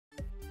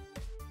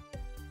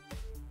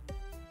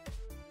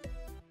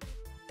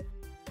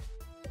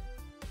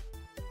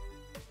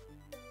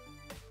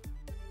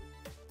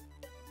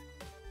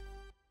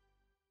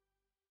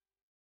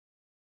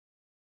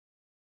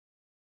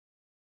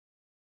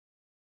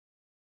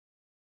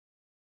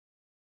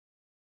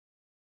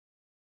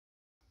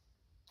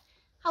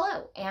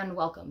Hello and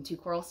welcome to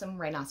Quarrelsome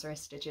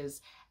Rhinoceros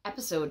Stitches,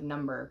 episode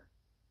number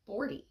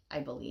 40, I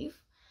believe.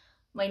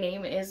 My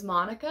name is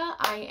Monica.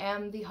 I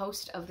am the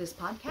host of this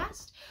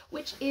podcast,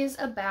 which is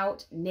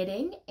about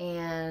knitting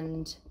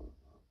and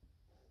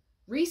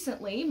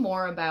recently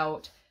more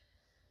about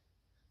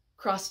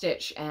cross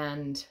stitch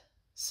and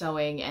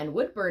sewing and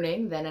wood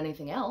burning than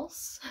anything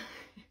else.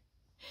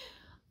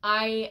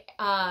 I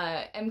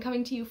am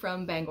coming to you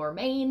from Bangor,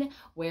 Maine,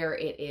 where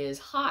it is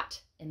hot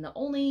in the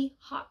only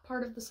hot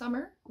part of the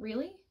summer,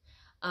 really.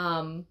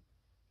 And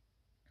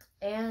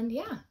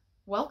yeah,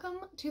 welcome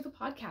to the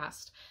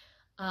podcast.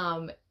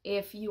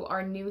 If you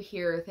are new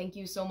here, thank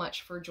you so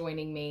much for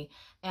joining me.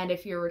 And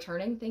if you're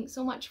returning, thanks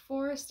so much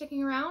for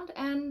sticking around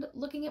and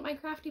looking at my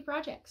crafty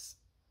projects.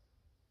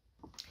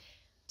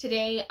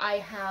 Today I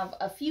have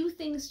a few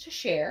things to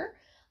share.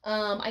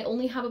 I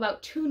only have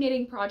about 2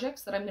 knitting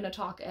projects that I'm going to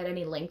talk at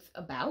any length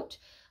about.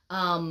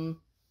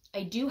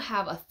 I do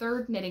have a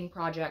 3rd knitting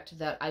project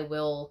that I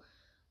will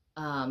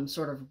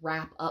sort of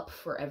wrap up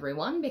for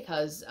everyone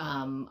because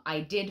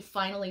I did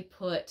finally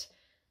put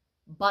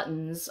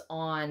buttons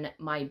on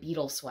my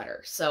beetle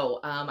sweater. So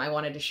I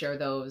wanted to share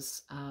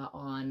those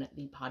on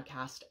the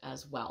podcast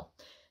as well.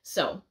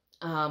 So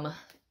as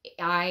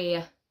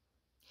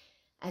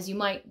you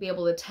might be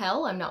able to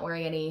tell, I'm not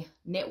wearing any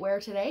knitwear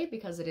today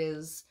because it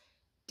is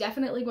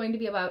definitely going to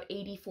be about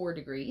 84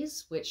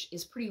 degrees, which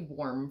is pretty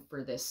warm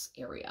for this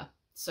area.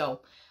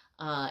 So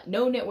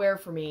no knitwear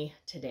for me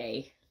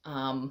today.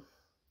 I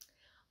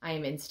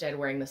am instead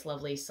wearing this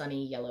lovely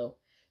sunny yellow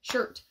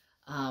shirt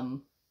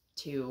and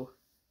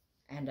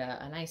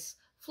a nice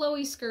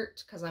flowy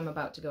skirt because I'm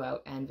about to go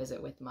out and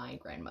visit with my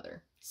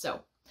grandmother. So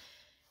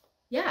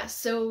yeah,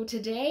 so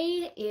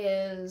today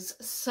is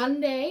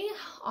Sunday,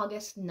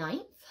 August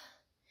 9th,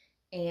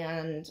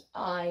 and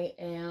I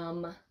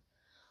am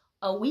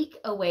a week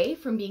away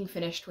from being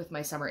finished with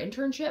my summer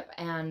internship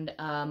and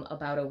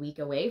about a week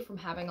away from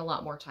having a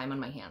lot more time on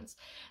my hands.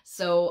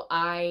 So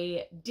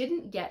I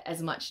didn't get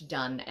as much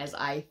done as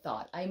I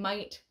thought I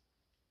might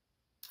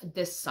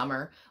this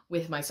summer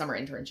with my summer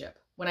internship.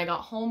 When I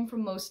got home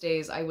from most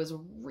days, I was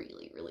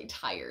really, really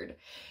tired.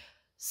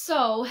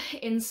 So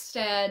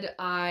instead,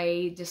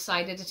 I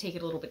decided to take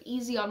it a little bit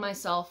easy on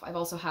myself. I've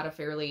also had a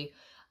fairly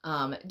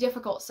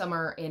difficult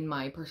summer in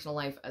my personal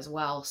life as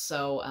well.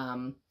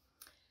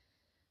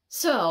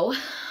 So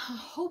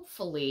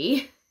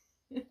hopefully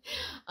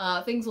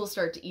things will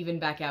start to even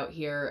back out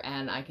here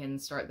and I can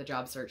start the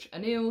job search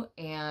anew,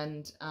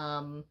 and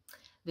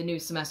the new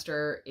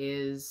semester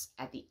is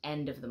at the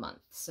end of the month.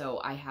 So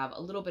I have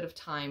a little bit of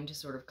time to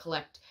sort of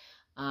collect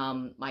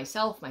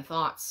myself, my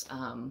thoughts,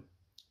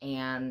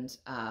 and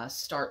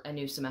start a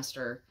new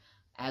semester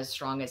as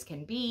strong as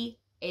can be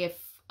if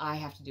I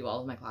have to do all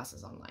of my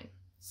classes online.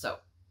 So,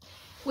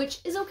 which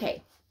is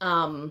okay.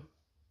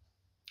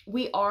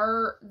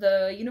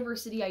 The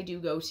university I do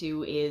go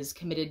to is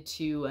committed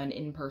to an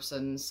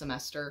in-person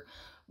semester,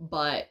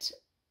 but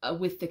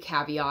with the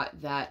caveat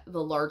that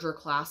the larger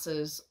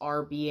classes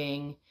are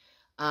being,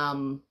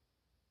 they're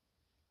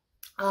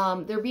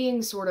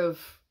being sort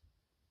of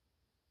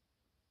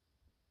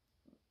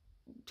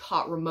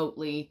taught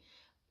remotely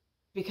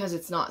because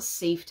it's not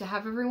safe to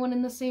have everyone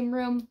in the same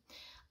room.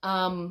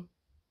 A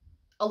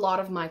lot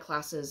of my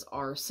classes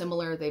are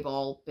similar. They've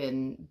all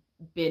been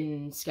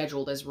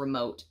scheduled as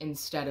remote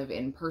instead of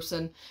in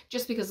person,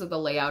 just because of the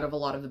layout of a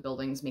lot of the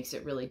buildings makes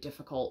it really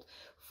difficult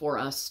for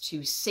us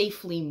to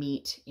safely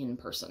meet in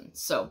person.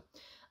 So,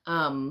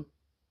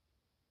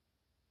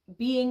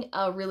 being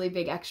a really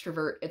big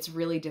extrovert, it's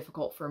really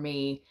difficult for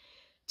me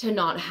to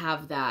not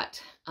have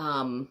that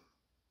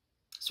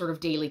sort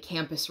of daily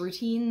campus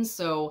routine.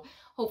 So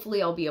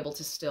hopefully I'll be able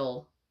to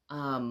still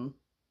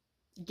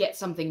get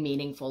something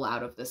meaningful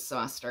out of this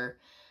semester.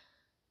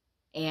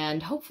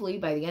 And hopefully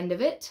by the end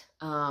of it,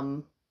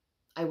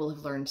 I will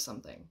have learned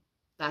something.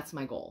 That's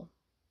my goal.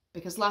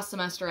 Because last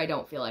semester, I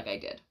don't feel like I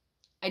did.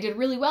 I did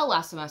really well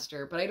last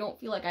semester, but I don't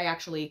feel like I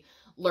actually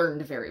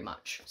learned very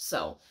much.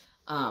 So,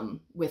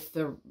 with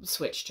the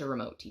switch to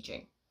remote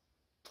teaching.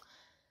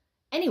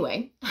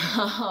 Anyway,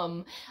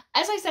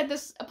 as I said,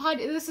 this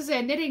is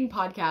a knitting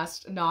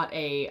podcast, not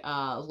a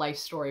life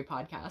story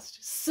podcast.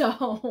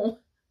 So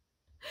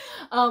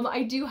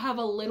I do have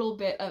a little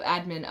bit of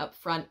admin up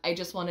front. I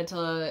just wanted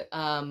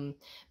to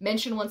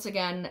mention once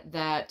again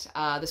that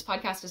this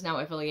podcast is now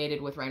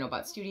affiliated with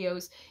Rhinobot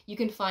Studios. You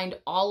can find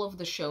all of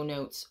the show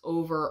notes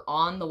over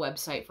on the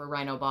website for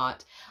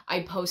Rhinobot.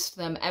 I post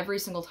them every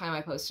single time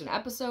I post an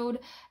episode,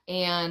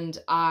 and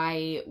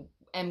I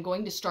am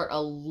going to start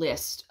a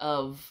list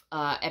of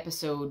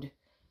episode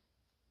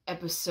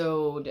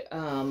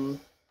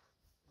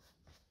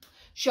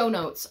show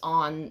notes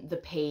on the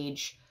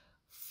page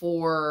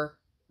for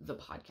the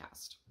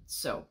podcast.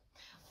 So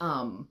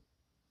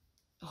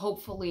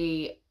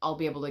hopefully I'll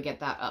be able to get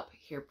that up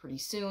here pretty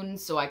soon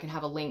so I can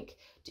have a link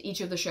to each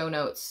of the show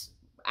notes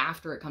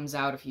after it comes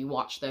out if you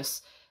watch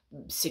this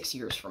 6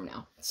 years from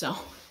now. So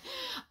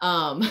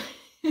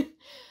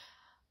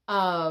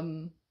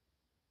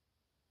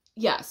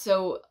yeah,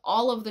 so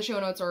all of the show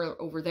notes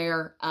are over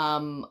there.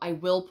 I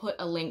will put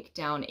a link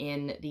down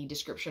in the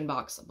description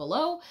box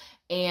below.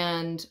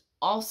 And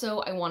also,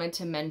 I wanted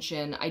to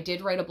mention, I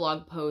did write a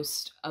blog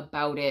post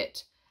about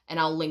it, and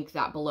I'll link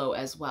that below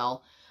as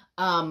well.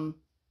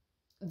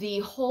 The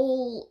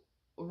whole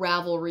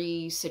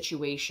Ravelry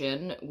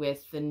situation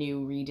with the new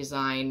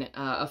redesign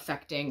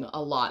affecting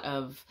a lot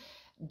of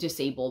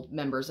disabled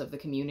members of the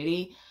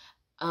community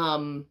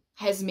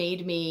has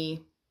made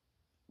me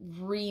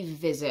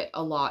revisit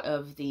a lot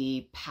of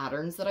the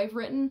patterns that I've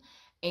written,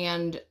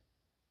 and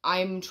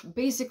I'm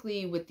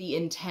basically with the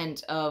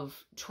intent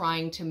of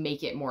trying to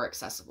make it more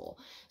accessible.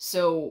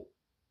 So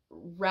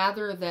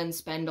rather than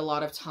spend a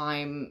lot of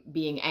time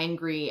being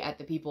angry at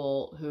the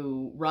people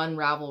who run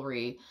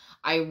Ravelry,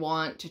 I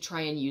want to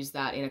try and use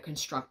that in a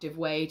constructive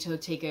way to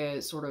take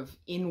a sort of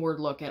inward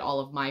look at all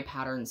of my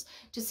patterns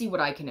to see what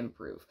I can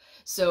improve.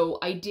 So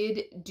I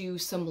did do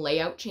some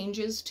layout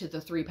changes to the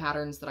 3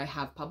 patterns that I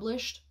have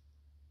published.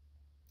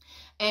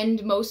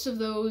 And most of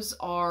those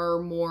are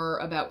more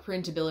about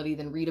printability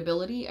than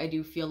readability. I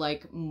do feel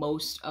like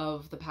most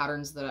of the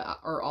patterns that,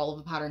 or all of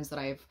the patterns that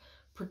I've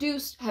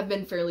produced have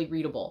been fairly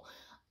readable.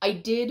 I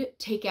did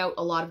take out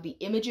a lot of the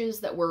images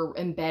that were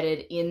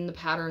embedded in the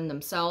pattern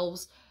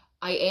themselves.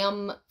 I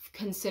am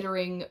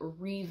considering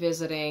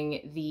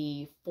revisiting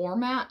the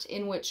format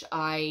in which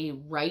I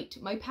write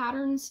my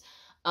patterns.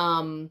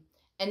 And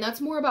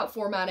that's more about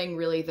formatting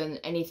really than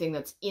anything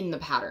that's in the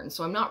pattern.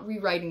 So I'm not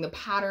rewriting the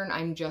pattern,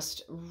 I'm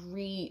just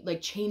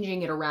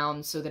changing it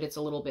around so that it's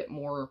a little bit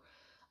more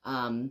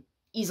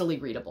easily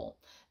readable.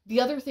 The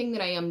other thing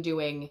that I am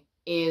doing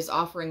is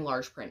offering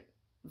large print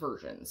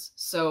versions.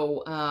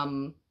 So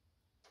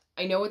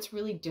I know it's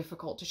really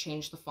difficult to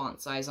change the font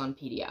size on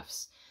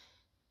PDFs.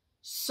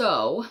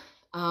 So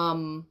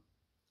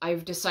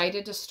I've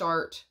decided to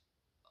start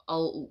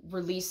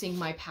releasing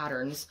my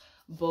patterns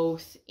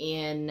both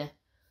in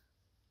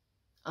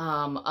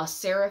a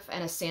serif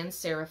and a sans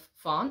serif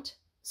font.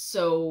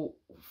 So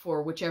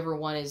for whichever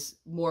one is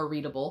more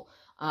readable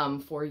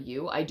for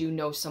you. I do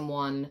know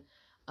someone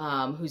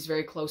who's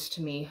very close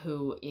to me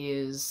who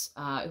is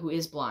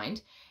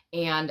blind,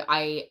 and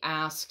I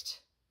asked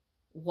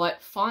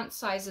what font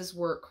sizes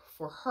work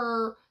for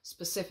her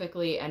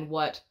specifically and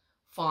what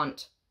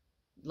font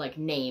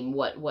name,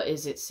 what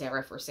is it,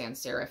 serif or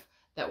sans serif,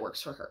 that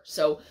works for her.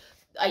 So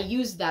I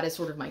used that as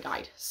sort of my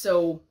guide.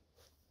 So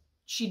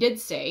she did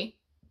say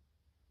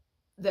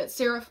that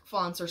serif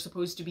fonts are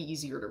supposed to be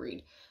easier to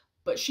read,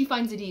 but she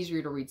finds it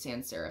easier to read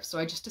sans serif, so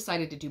I just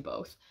decided to do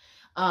both.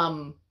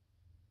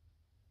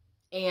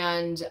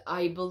 And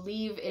I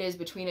believe it is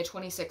between a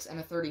 26 and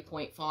a 30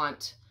 point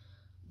font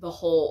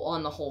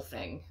on the whole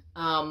thing.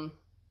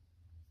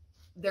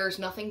 There's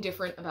nothing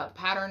different about the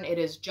pattern. It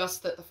is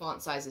just that the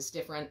font size is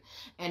different,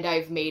 and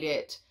I've made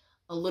it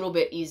a little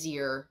bit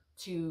easier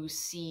to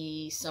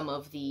see some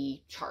of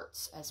the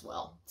charts as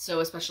well. So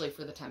especially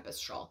for the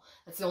Tempest shawl.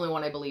 That's the only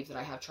one I believe that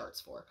I have charts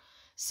for.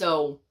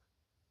 So,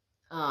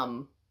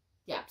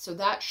 yeah, so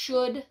that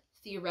should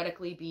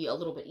theoretically be a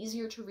little bit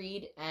easier to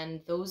read,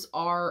 and those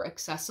are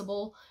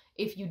accessible.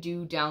 If you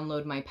do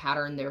download my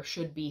pattern, there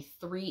should be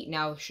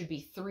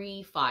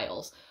 3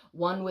 files.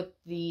 One with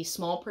the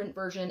small print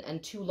version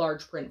and 2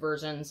 large print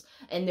versions,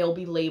 and they'll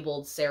be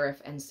labeled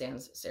serif and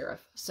sans serif.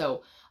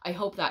 So I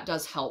hope that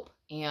does help.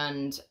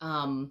 And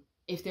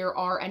if there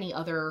are any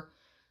other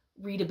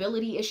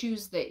readability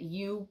issues that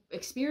you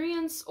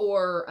experience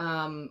or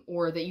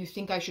that you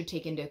think I should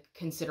take into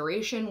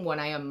consideration when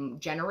I am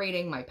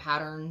generating my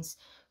patterns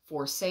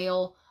for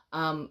sale,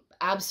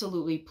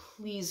 absolutely,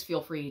 please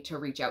feel free to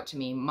reach out to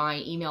me.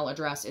 My email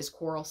address is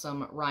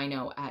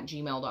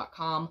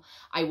quarrelsomerhino@gmail.com.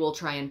 I will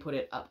try and put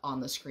it up on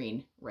the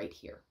screen right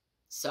here.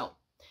 So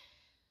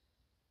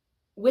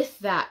with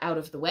that out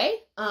of the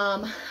way,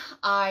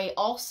 I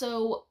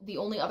also, the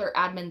only other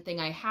admin thing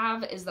I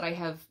have is that I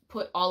have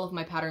put all of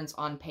my patterns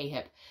on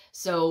PayHip.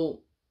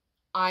 So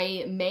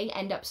I may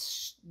end up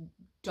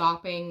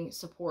stopping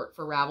support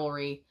for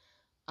Ravelry.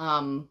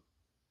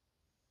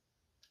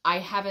 I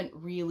haven't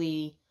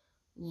really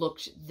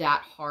looked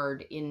that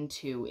hard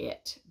into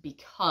it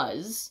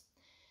because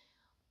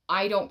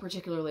I don't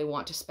particularly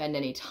want to spend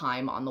any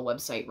time on the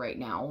website right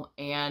now,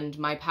 and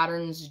my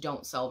patterns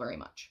don't sell very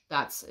much.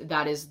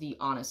 That is the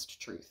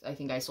honest truth. I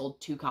think I sold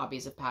 2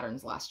 copies of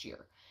patterns last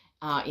year,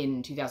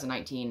 in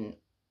 2019,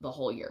 the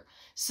whole year.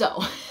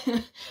 So,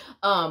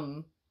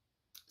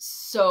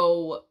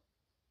 so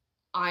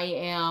I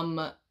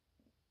am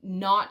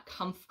not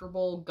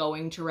comfortable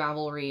going to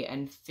Ravelry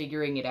and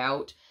figuring it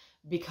out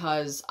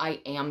because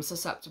I am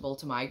susceptible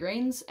to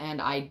migraines, and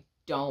I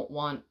don't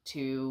want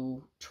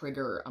to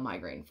trigger a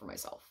migraine for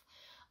myself.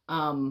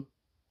 Until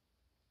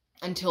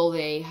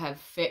they have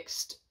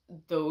fixed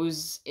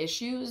those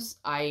issues,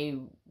 I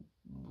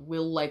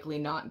will likely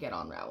not get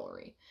on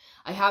Ravelry.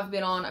 I have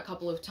been on a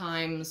couple of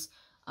times,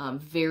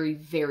 very,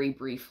 very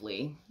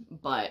briefly,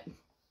 but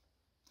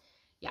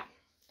yeah,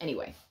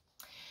 anyway.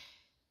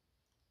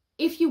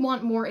 If you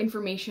want more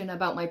information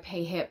about my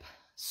PayHip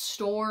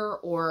store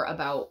or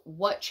about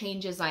what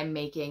changes I'm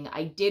making,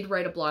 I did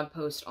write a blog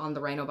post on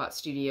the Rhinobot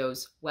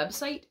Studios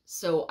website,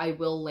 so I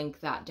will link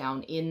that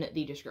down in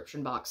the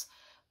description box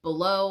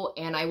below,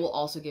 and I will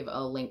also give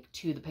a link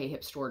to the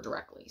PayHip store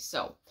directly.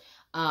 So,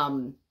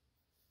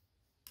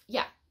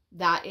 yeah,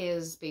 that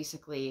is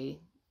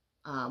basically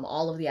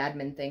all of the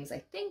admin things I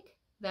think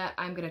that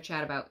I'm going to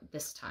chat about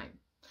this time.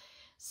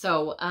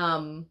 So,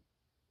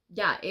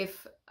 yeah,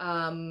 if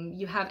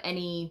you have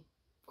any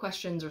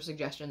questions or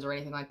suggestions or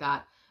anything like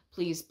that,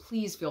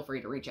 please feel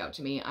free to reach out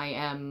to me. I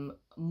am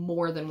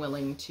more than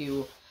willing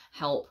to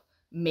help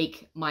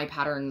make my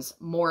patterns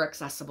more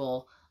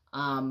accessible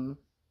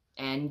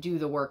and do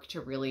the work to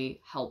really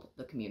help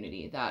the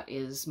community. That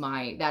is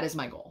my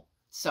goal.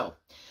 So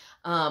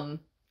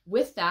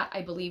with that,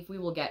 I believe we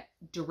will get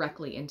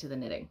directly into the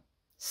knitting.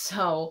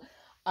 So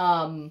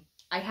I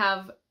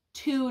have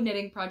 2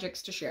 knitting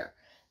projects to share.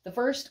 The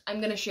first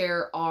I'm going to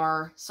share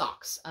are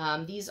socks.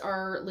 These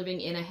are living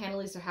in a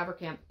Hannelisa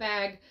Haverkamp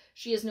bag.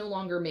 She is no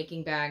longer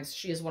making bags.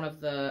 She is one of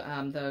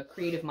the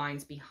creative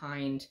minds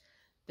behind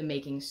the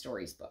Making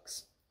Stories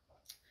books.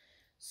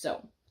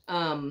 So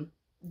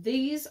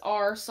these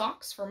are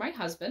socks for my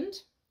husband.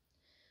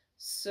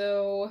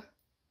 So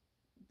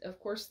of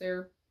course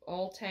they're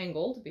all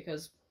tangled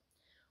because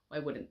why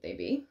wouldn't they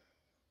be?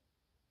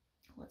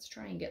 Let's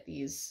try and get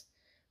these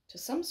to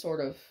some sort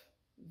of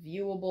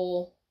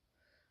viewable.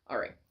 All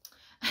right.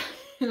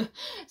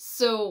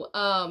 So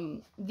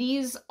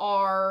these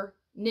are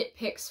Knit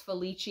Picks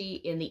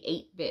Felici in the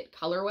 8-bit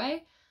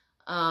colorway.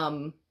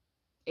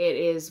 It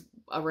is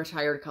a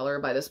retired color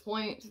by this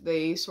point.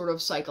 They sort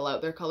of cycle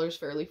out their colors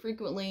fairly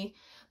frequently,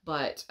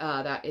 but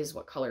that is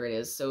what color it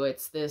is. So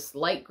it's this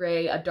light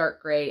gray, a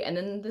dark gray, and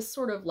then this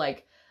sort of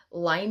like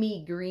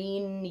limey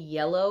green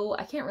yellow.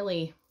 I can't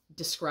really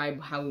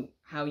describe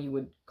how you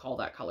would call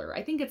that color.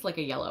 I think it's like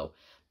a yellow,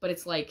 but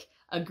it's like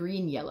a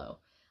green yellow.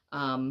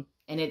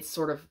 And it's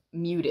sort of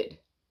muted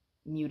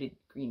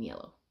green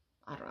yellow.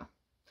 I don't know.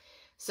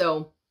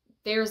 So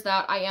there's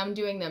that. I am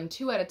doing them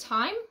 2 at a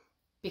time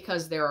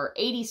because there are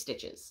 80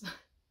 stitches.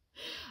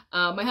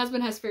 My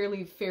husband has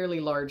fairly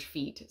large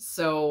feet,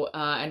 so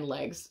and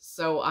legs,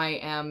 so I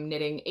am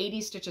knitting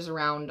 80 stitches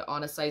around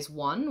on a size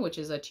 1, which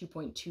is a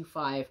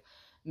 2.25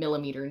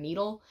 millimeter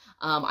needle.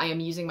 I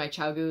am using my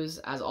ChiaoGoo's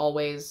as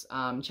always.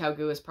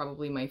 ChiaoGoo is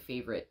probably my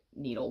favorite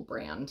needle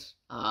brand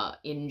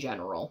in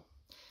general.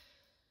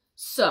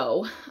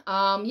 So,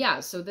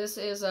 yeah, so this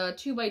is a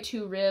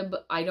 2x2 rib.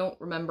 I don't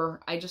remember.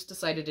 I just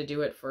decided to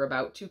do it for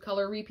about 2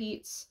 color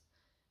repeats.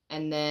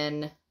 And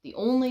then the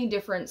only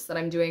difference that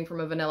I'm doing from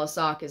a vanilla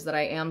sock is that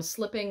I am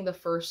slipping the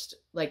first,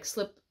 like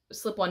slip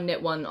one,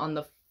 knit one on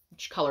the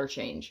color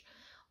change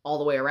all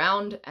the way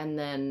around, and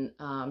then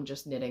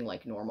just knitting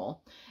like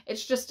normal.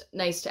 It's just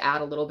nice to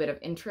add a little bit of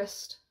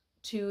interest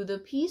to the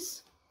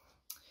piece.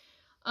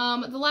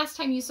 The last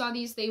time you saw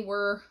these, they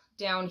were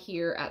down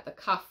here at the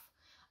cuff.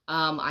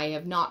 I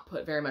have not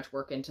put very much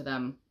work into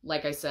them.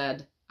 Like I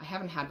said, I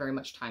haven't had very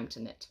much time to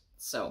knit,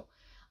 so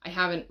I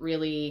haven't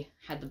really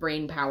had the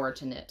brain power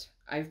to knit.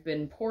 I've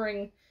been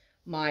pouring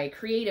my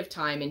creative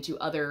time into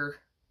other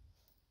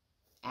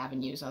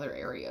avenues, other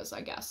areas,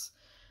 I guess.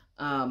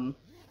 But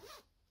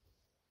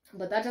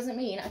that doesn't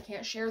mean I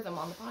can't share them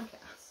on the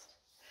podcast.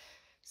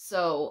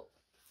 So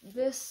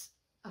this,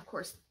 of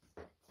course,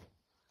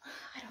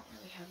 I don't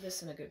really have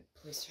this in a good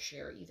place to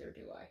share either,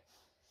 do I?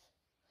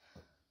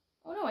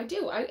 Oh no, I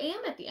do. I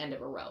am at the end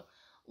of a row.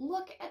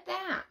 Look at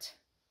that.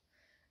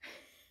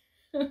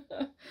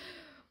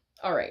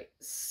 All right,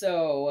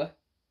 so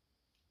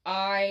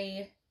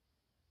I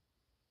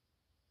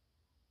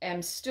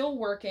am still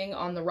working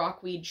on the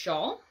rockweed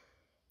shawl.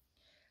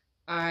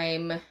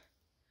 I'm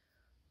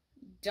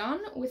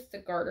done with the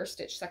garter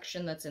stitch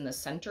section that's in the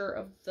center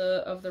of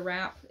the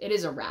wrap. It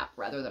is a wrap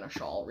rather than a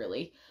shawl,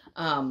 really.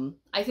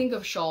 I think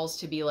of shawls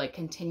to be like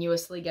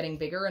continuously getting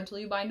bigger until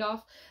you bind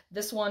off.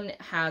 This one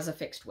has a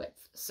fixed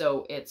width,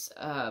 so it's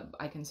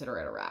I consider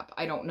it a wrap.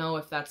 I don't know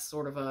if that's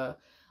sort of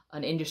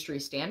an industry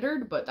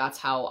standard, but that's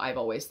how I've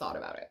always thought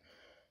about it.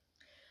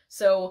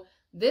 So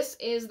this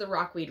is the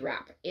rockweed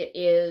wrap. It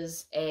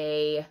is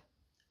a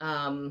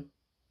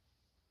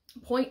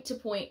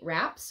point-to-point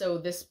wrap. So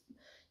this,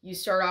 you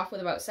start off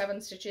with about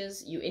 7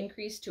 stitches, you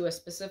increase to a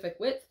specific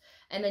width,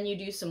 and then you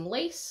do some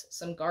lace,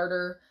 some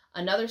garter,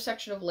 another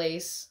section of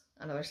lace,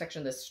 another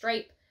section of this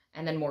stripe,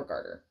 and then more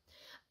garter.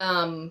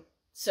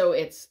 So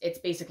it's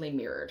basically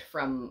mirrored.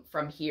 From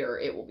here,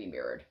 it will be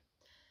mirrored.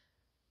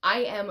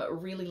 I am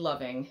really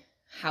loving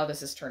how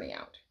this is turning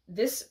out.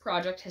 This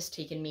project has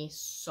taken me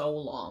so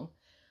long.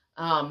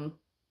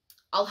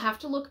 I'll have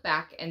to look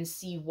back and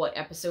see what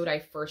episode I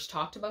first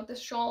talked about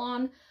this shawl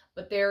on,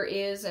 but there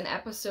is an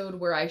episode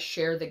where I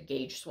share the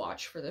gauge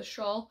swatch for this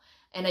shawl,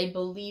 and I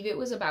believe it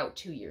was about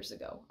 2 years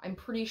ago. I'm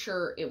pretty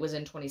sure it was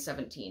in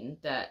 2017,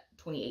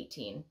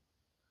 2018.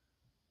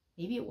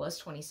 Maybe it was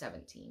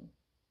 2017.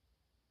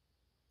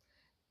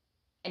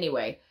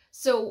 Anyway,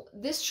 so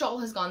this shawl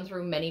has gone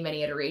through many,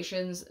 many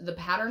iterations. The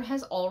pattern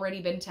has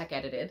already been tech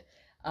edited.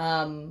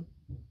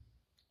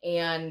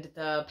 and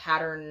the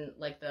pattern,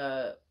 like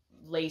the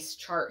lace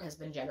chart, has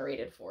been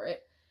generated for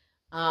it.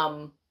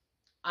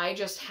 I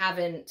just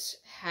haven't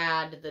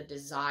had the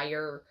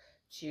desire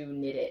to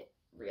knit it,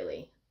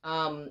 really.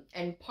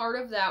 And part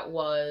of that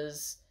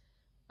was,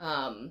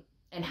 and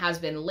has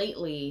been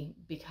lately,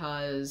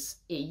 because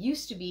it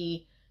used to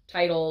be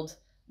titled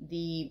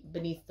the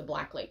Beneath the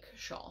Black Lake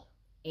shawl.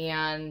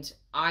 And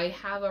I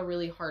have a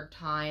really hard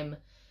time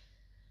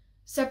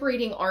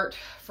separating art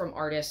from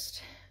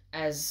artist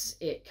as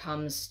it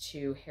comes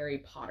to Harry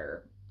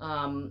Potter.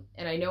 And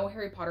I know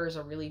Harry Potter is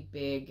a really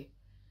big,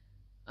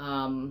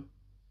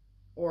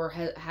 or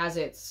has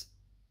its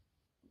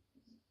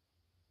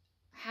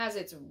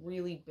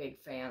really big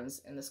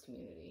fans in this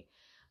community.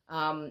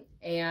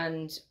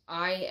 And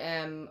I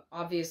am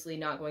obviously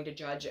not going to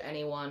judge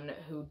anyone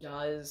who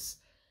does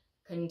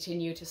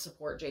continue to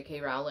support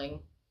J.K. Rowling.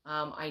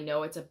 I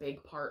know it's a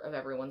big part of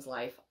everyone's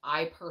life.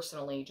 I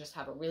personally just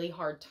have a really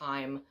hard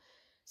time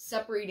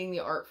separating the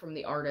art from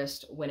the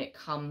artist when it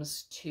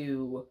comes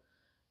to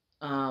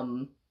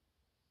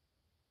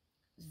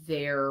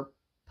their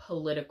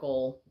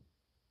political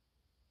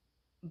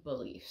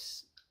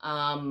beliefs,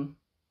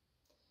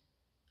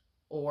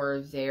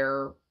 or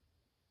their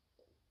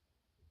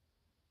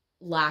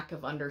lack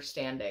of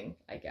understanding,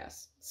 I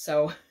guess.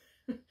 So,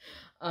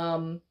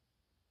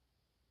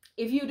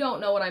 if you don't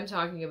know what I'm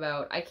talking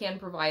about, I can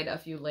provide a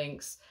few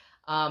links.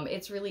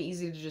 It's really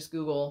easy to just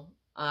Google.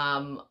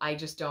 I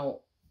just don't,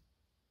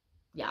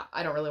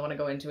 I don't really want to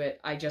go into it.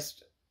 I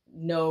just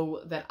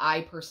know that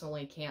I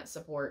personally can't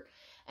support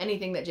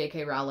anything that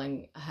J.K.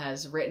 Rowling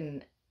has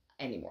written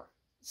anymore.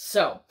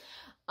 So,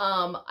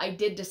 I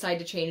did decide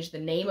to change the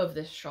name of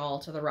this shawl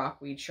to the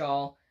Rockweed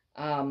shawl.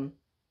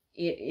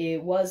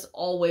 It was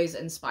always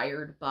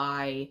inspired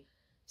by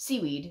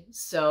seaweed,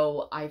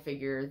 so I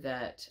figured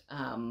that,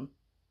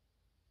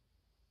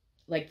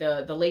 like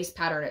the lace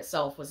pattern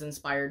itself was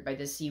inspired by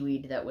the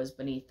seaweed that was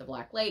beneath the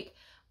Black Lake,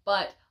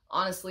 but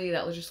honestly,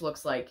 that just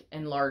looks like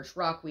enlarged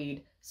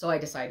rockweed, so I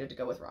decided to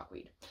go with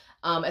rockweed,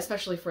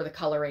 especially for the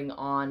coloring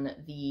on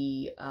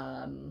the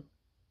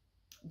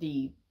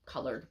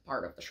colored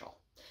part of the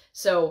shawl.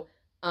 So,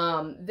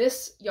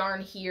 this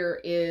yarn here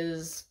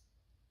is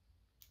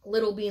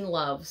Little Bean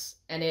Loves,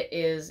 and it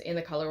is in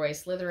the colorway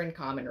Slytherin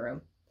Common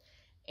Room.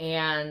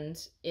 And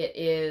it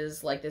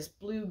is like this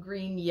blue,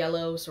 green,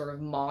 yellow sort of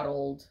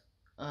mottled,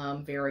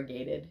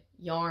 variegated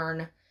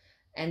yarn.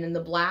 And then the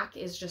black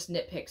is just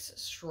Knit Picks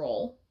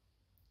Stroll.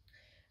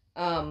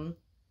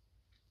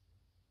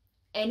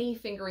 Any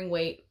fingering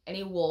weight,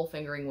 any wool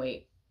fingering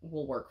weight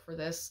will work for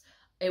this.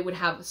 It would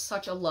have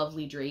such a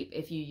lovely drape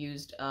if you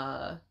used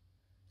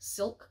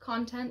silk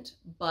content,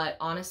 but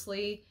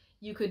honestly,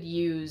 you could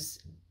use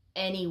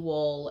any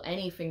wool,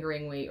 any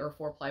fingering weight or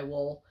 4-ply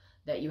wool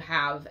that you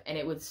have, and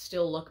it would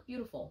still look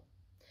beautiful.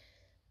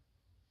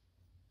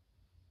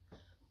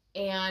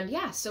 And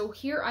yeah, so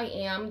here I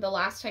am. The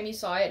last time you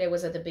saw it, it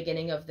was at the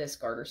beginning of this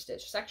garter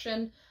stitch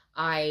section.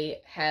 I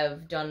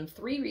have done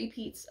 3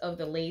 repeats of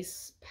the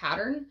lace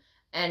pattern,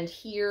 and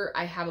here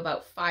I have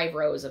about 5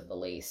 rows of the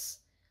lace.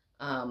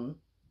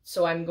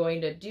 So I'm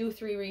going to do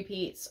 3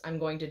 repeats. I'm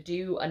going to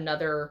do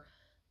another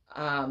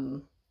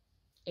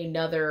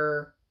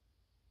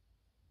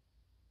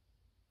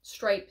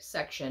stripe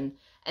section,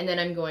 and then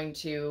I'm going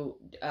to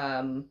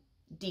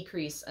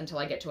decrease until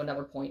I get to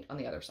another point on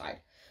the other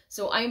side.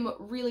 So I'm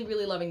really,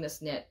 really loving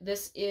this knit.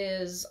 This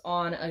is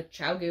on a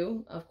Chow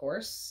of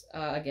course,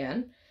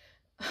 again.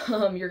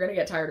 You're going to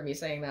get tired of me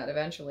saying that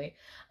eventually.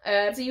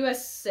 It's a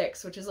US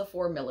 6, which is a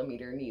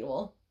 4mm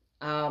needle.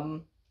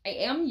 I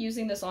am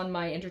using this on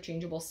my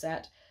interchangeable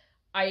set.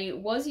 I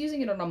was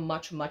using it on a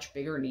much, much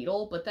bigger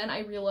needle, but then I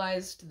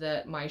realized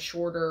that my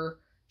shorter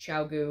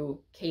Chow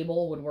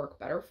cable would work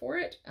better for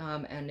it,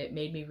 and it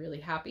made me really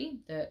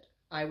happy that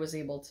I was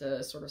able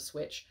to sort of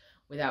switch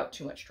without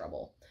too much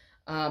trouble.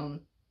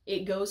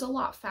 It goes a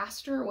lot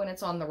faster when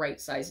it's on the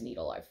right size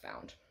needle, I've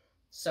found.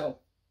 So,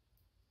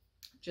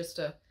 just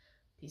a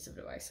piece of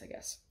advice, I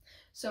guess.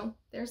 So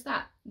there's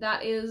that.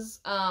 That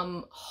is,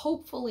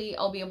 hopefully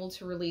I'll be able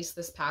to release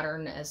this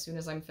pattern as soon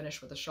as I'm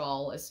finished with the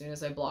shawl, as soon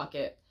as I block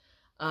it,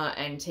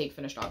 and take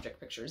finished object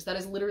pictures. That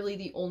is literally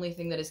the only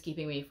thing that is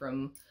keeping me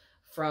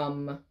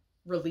from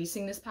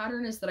releasing this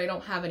pattern, is that I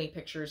don't have any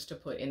pictures to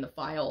put in the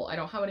file. I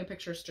don't have any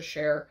pictures to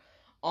share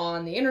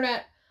on the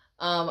internet,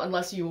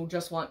 unless you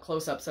just want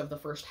close-ups of the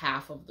first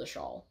half of the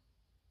shawl.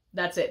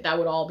 That's it. That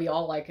would all be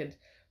all I could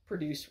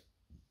produce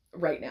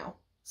right now.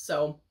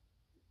 So,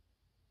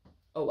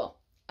 oh well.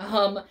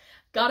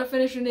 Gotta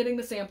finish knitting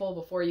the sample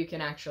before you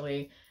can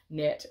actually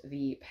knit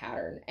the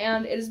pattern.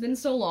 And it has been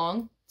so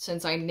long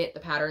since I knit the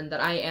pattern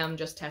that I am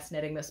just test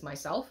knitting this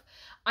myself.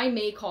 I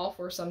may call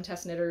for some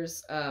test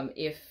knitters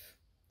if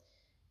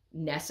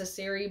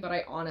necessary, but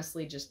I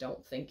honestly just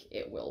don't think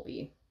it will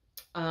be.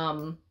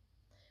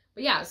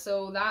 But yeah,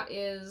 so that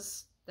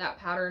is that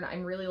pattern.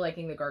 I'm really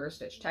liking the garter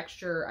stitch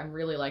texture. I'm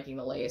really liking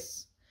the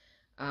lace.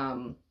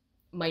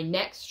 My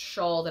next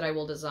shawl that I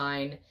will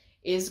design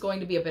is going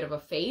to be a bit of a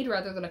fade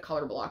rather than a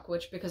color block,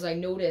 which, because I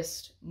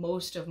noticed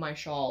most of my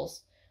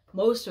shawls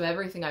most of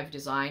everything I've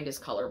designed is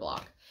color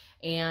block.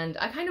 And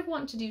I kind of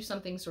want to do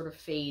something sort of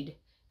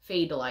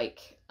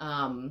fade-like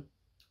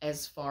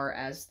as far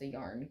as the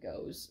yarn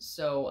goes.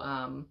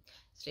 So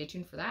stay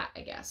tuned for that,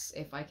 I guess,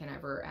 if I can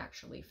ever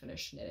actually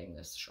finish knitting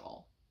this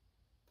shawl.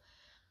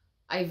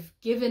 I've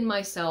given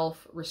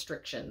myself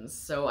restrictions,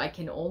 so I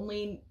can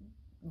only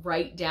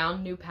write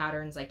down new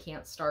patterns. I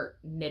can't start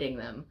knitting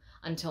them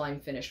until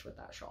I'm finished with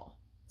that shawl.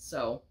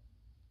 So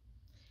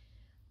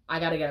I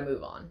gotta get a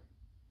move on.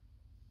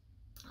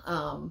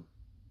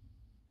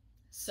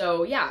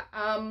 So yeah,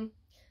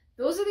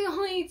 those are the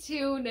only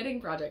two knitting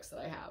projects that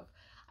I have.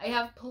 I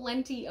have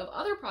plenty of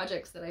other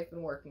projects that I've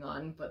been working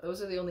on, but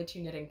those are the only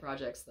two knitting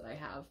projects that I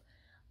have.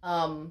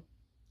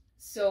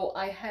 So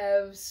I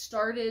have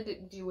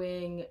started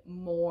doing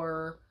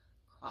more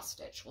cross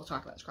stitch. We'll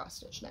talk about cross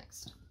stitch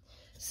next.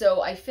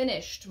 So I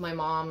finished my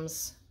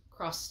mom's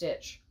cross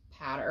stitch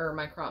pattern, or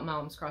my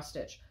mom's cross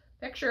stitch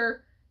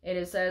picture.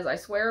 It says, "I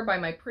swear by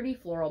my pretty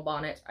floral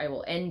bonnet, I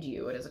will end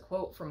you." It is a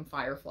quote from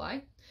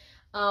Firefly.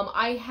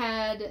 I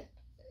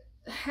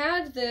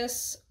had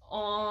this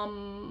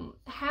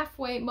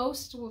halfway,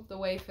 most of the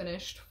way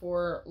finished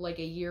for like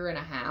a year and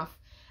a half,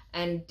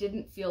 and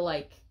didn't feel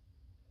like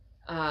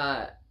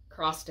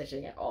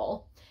cross-stitching at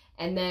all.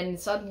 And then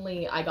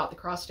suddenly I got the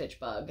cross-stitch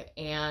bug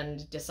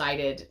and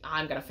decided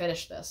I'm gonna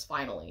finish this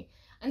finally.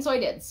 And so I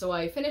did. So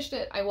I finished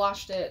it, I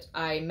washed it,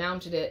 I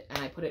mounted it, and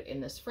I put it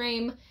in this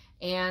frame,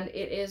 and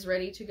it is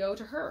ready to go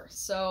to her.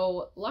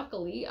 So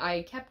luckily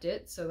I kept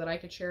it so that I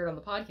could share it on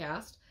the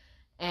podcast,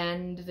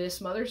 and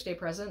this Mother's Day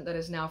present that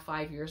is now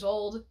 5 years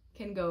old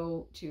can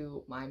go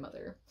to my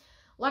mother.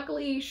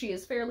 Luckily, she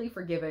is fairly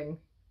forgiving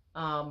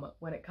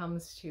when it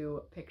comes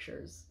to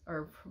pictures,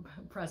 or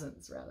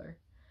presents rather.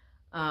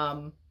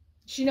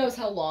 She knows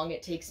how long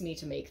it takes me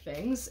to make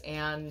things,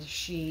 and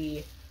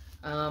she's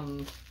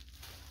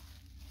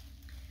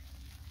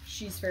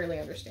fairly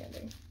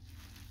understanding.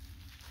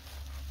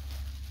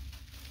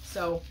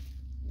 So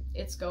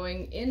it's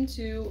going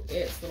into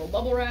its little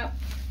bubble wrap,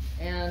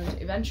 and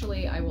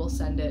eventually I will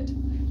send it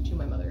to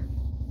my mother.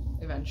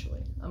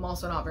 Eventually. I'm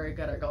also not very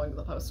good at going to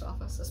the post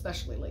office,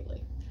 especially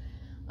lately.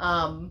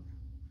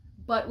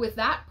 But with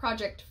that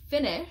project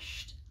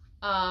finished,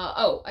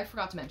 oh, I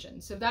forgot to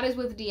mention. So that is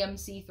with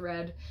DMC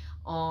thread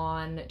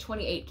on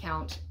 28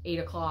 count,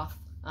 8 cloth.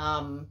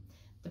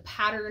 The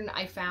pattern,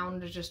 I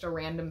found just a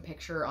random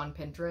picture on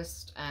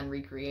Pinterest and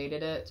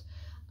recreated it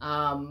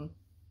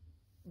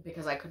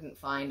because I couldn't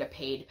find a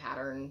paid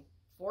pattern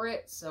for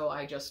it. So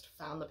I just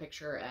found the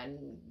picture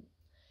and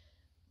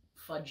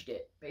fudged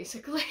it,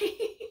 basically.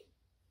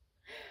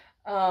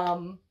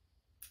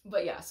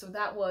 But yeah, so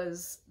that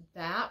was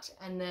that.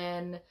 And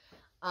then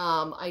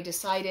I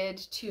decided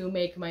to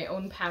make my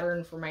own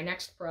pattern for my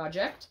next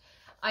project.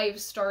 I've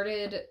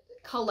started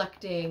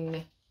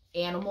collecting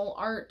animal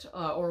art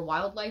or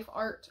wildlife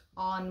art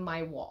on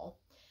my wall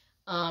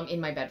in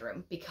my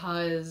bedroom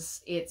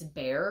because it's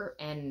bare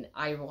and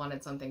I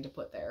wanted something to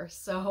put there.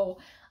 So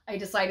I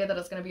decided that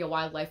it's going to be a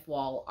wildlife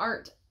wall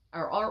art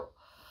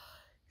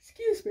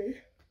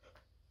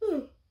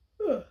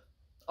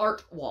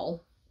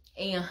wall.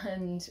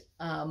 And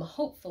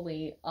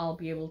hopefully I'll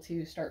be able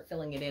to start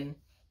filling it in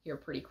here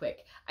pretty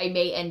quick. I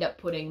may end up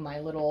putting my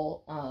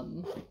little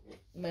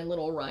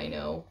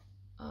rhino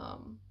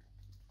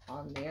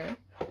on there,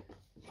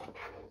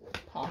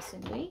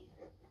 possibly.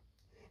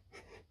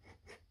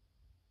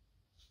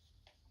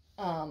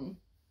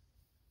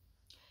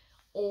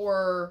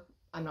 Or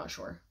I'm not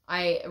sure.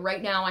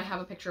 Right now I have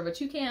a picture of a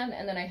toucan,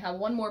 and then I have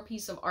one more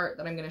piece of art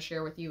that I'm going to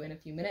share with you in a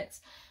few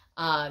minutes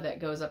that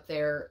goes up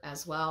there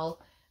as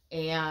well.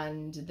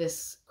 And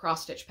this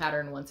cross-stitch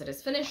pattern, once it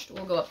is finished,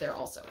 will go up there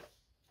also.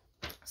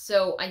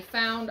 So I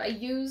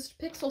used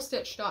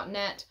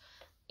pixelstitch.net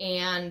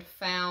and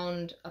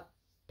found a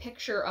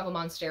picture of a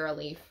monstera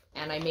leaf,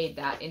 and I made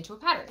that into a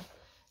pattern.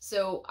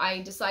 So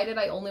I decided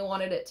I only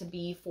wanted it to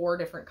be 4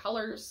 different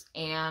colors,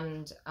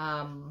 and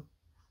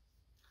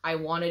I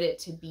wanted it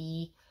to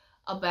be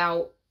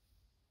about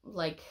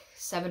like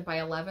 7 by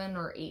 11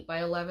 or 8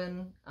 by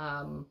 11.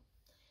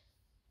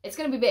 It's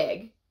gonna be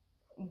big,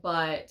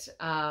 but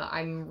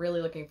I'm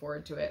really looking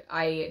forward to it.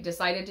 I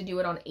decided to do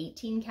it on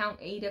 18 count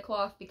Aida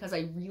cloth because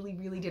I really,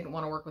 really didn't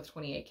want to work with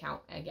 28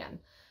 count again.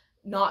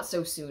 Not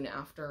so soon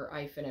after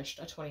I finished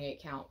a 28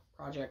 count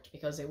project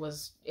because it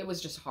was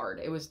just hard.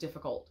 It was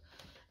difficult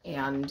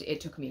and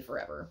it took me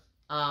forever.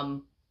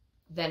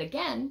 Then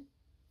again,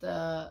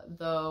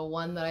 the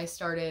one that I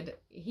started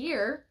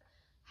here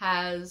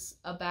has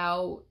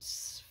about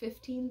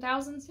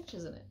 15,000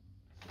 stitches in it.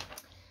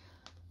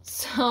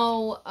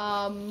 So,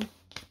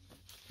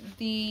 let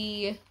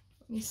me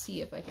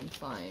see if I can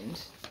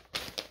find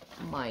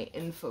my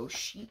info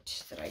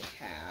sheet that I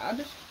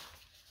had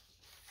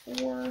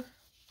for,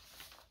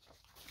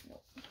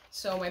 nope.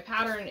 So my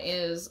pattern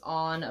is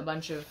on a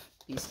bunch of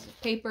pieces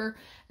of paper,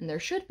 and there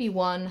should be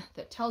one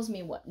that tells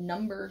me what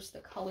numbers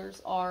the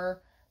colors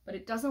are, but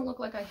it doesn't look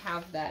like I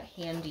have that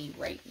handy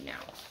right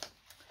now.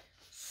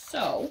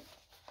 So,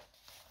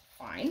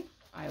 fine.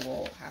 I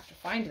will have to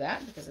find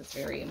that because it's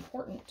very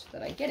important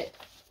that I get it.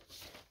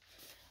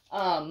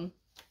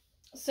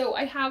 So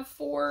I have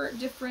 4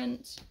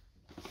 different,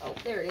 oh,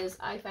 there it is.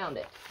 I found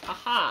it.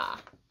 Haha.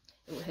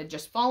 It had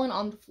just fallen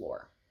on the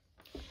floor.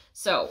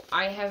 So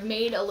I have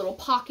made a little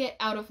pocket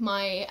out of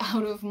my,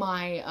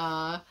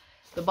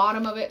 the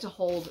bottom of it to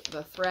hold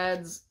the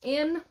threads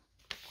in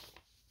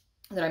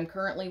that I'm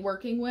currently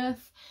working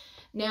with.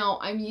 Now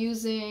I'm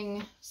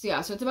using, so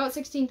yeah, so it's about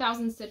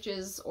 16,000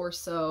 stitches or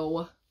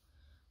so.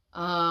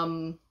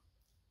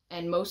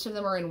 And most of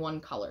them are in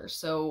one color.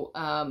 So,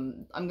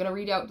 I'm going to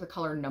read out the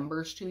color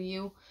numbers to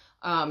you,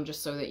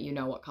 just so that you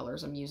know what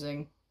colors I'm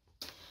using.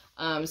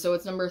 So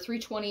it's number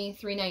 320,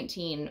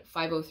 319,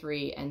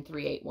 503, and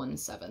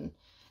 3817.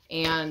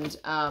 And,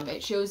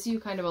 it shows you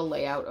kind of a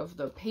layout of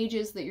the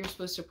pages that you're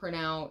supposed to print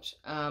out.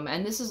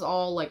 And this is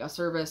all like a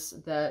service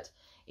that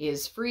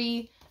is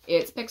free.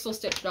 It's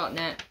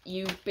pixelstitch.net.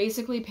 You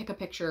basically pick a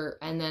picture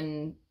and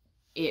then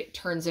it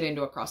turns it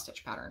into a cross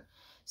stitch pattern.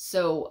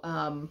 So,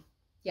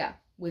 yeah,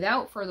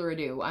 without further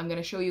ado, I'm going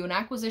to show you an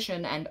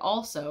acquisition and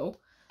also,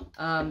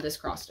 this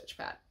cross stitch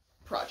pad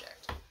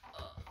project.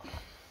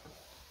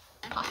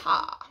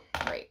 Haha.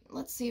 Right.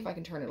 Let's see if I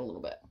can turn it a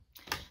little bit.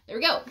 There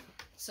we go.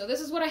 So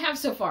this is what I have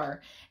so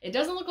far. It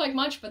doesn't look like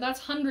much, but that's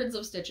hundreds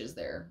of stitches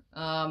there.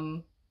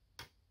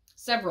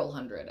 Several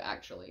hundred,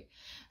 actually.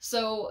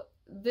 So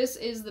this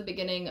is the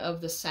beginning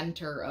of the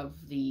center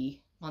of the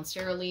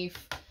Monstera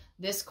leaf.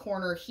 This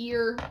corner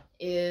here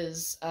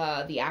is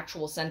the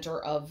actual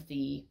center of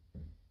the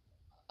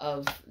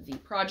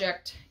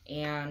project,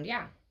 and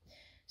yeah.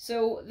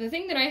 So the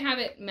thing that I have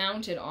it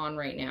mounted on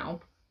right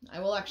now, I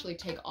will actually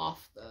take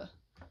off the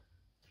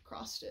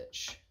cross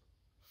stitch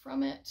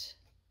from it,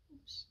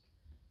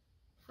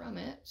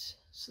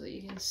 so that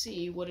you can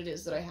see what it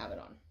is that I have it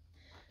on.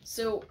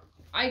 So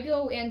I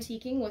go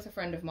antiquing with a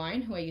friend of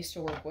mine who I used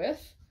to work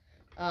with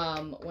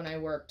when I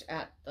worked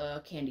at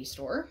the candy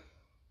store.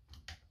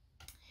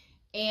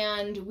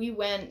 And we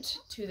went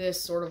to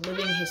this sort of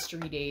living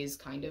history days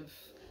kind of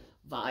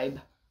vibe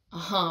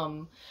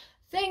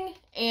thing.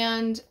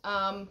 And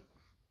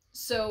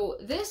so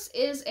this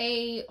is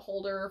a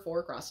holder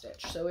for cross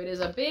stitch. So it is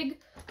a big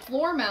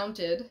floor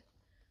mounted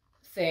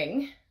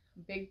thing,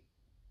 big,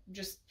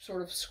 just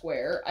sort of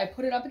square. I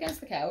put it up against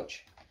the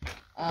couch.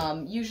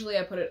 Usually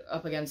I put it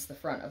up against the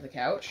front of the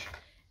couch,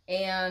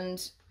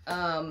 and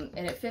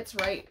it fits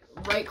right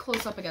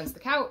close up against the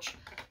couch.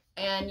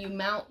 And you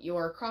mount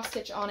your cross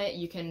stitch on it.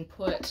 You can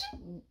put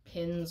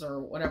pins or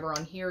whatever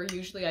on here.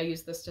 Usually I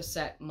use this to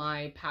set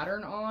my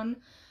pattern on,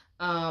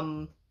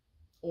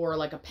 or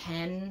like a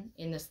pen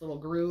in this little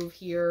groove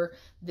here.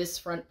 This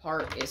front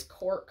part is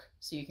cork,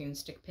 so you can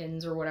stick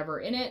pins or whatever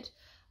in it.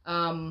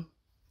 And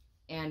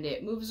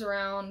it moves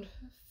around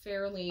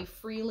fairly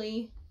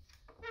freely.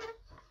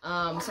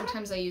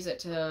 Sometimes I use it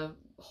to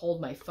hold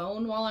my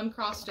phone while I'm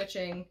cross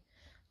stitching.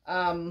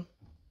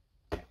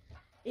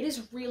 It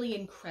is really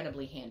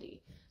incredibly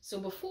handy. So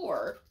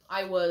before,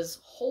 I was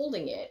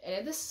holding it,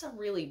 and this is a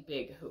really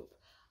big hoop.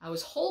 I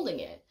was holding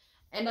it,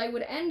 and I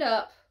would end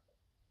up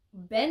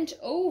bent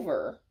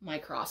over my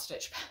cross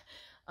stitch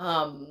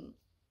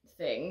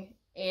thing,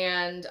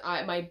 and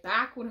my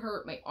back would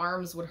hurt, my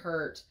arms would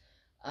hurt,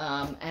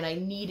 and I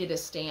needed a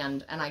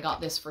stand, and I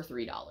got this for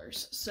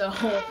 $3. So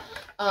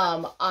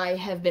I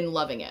have been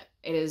loving it.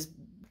 It has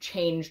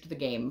changed the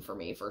game for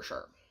me, for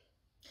sure.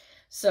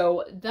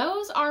 So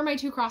those are my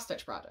 2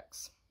 cross-stitch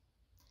projects.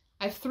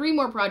 I have 3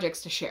 more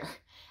projects to share,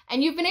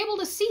 and you've been able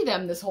to see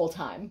them this whole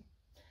time.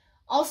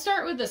 I'll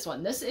start with this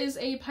one. This is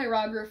a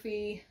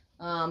pyrography,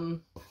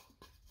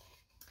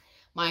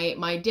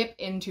 my dip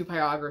into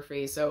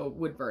pyrography, so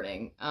wood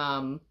burning.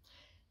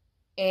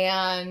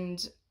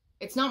 And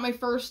it's not my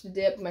first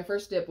dip. My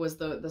first dip was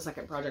the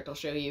second project I'll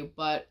show you,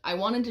 but I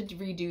wanted to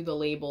redo the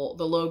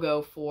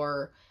logo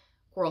for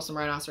Quarrelsome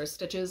Rhinoceros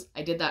stitches.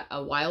 I did that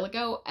a while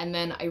ago, and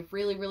then I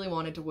really, really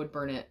wanted to wood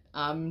burn it,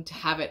 to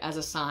have it as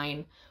a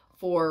sign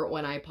for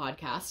when I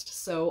podcast,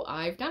 so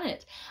I've done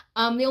it.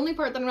 The only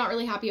part that I'm not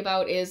really happy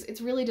about is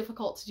it's really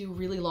difficult to do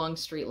really long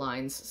straight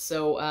lines,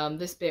 so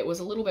this bit was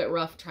a little bit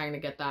rough trying to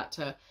get that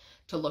to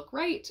look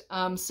right,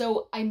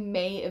 so I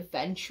may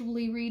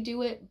eventually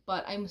redo it,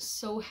 but I'm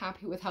so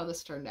happy with how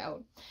this turned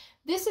out.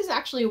 This is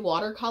actually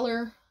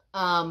watercolor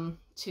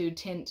to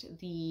tint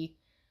the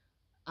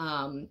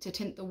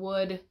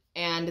wood,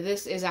 and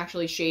this is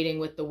actually shading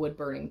with the wood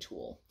burning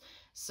tool.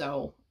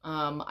 So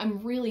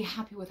I'm really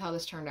happy with how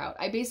this turned out.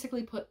 I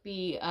basically put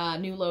the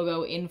new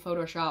logo in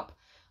Photoshop,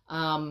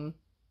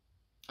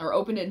 or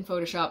opened it in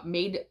Photoshop,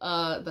 made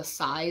the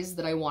size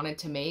that I wanted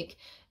to make,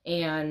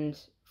 and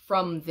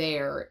from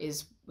there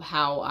is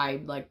how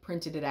I like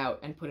printed it out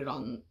and put it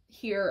on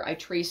here. I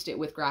traced it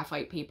with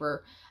graphite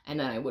paper, and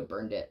then I wood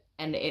burned it,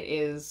 and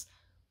it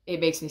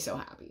makes me so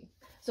happy.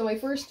 So my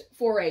first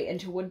foray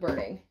into wood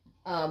burning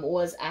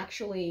was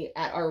actually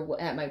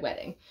at my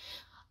wedding.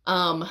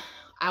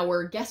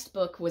 Our guest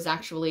book was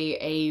actually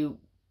a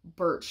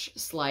birch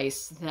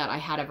slice that I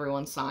had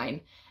everyone sign,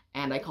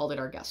 and I called it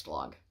our guest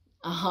log.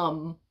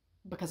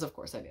 because of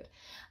course I did.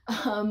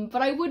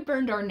 But I wood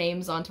burned our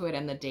names onto it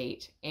and the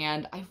date,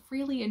 and I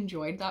really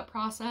enjoyed that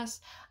process.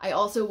 I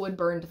also wood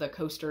burned the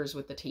coasters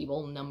with the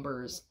table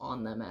numbers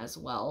on them as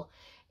well.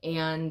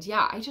 And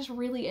yeah, I just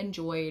really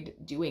enjoyed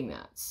doing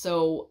that.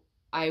 So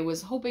I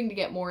was hoping to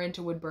get more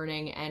into wood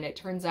burning, and it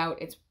turns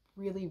out it's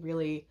really,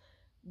 really,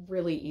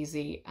 really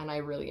easy, and I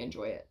really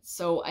enjoy it.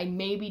 So I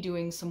may be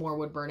doing some more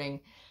wood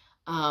burning,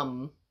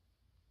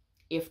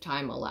 if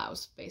time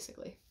allows,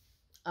 basically.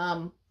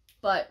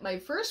 But my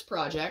first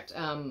project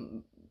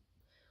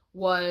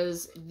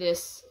was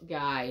this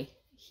guy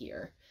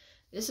here.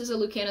 This is a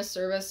Lucanus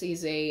cervus.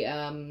 He's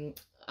a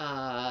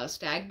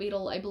stag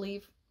beetle, I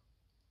believe.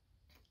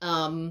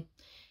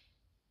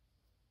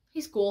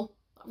 He's cool.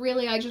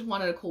 Really, I just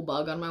wanted a cool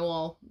bug on my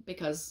wall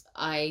because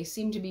I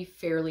seem to be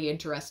fairly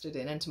interested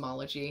in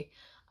entomology.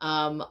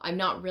 I'm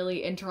not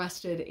really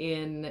interested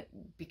in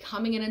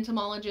becoming an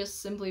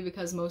entomologist simply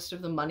because most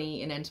of the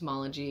money in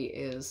entomology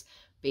is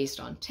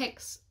based on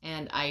ticks,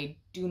 and I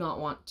do not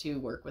want to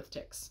work with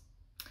ticks.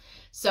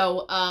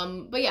 So,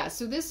 but yeah,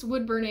 so this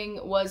wood burning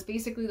was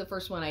basically the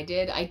first one I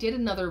did. I did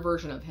another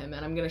version of him,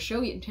 and I'm going to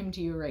show him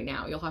to you right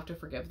now. You'll have to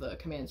forgive the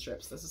command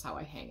strips. This is how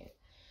I hang it.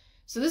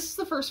 So this is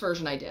the first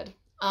version I did,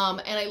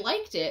 and I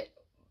liked it,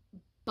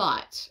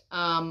 but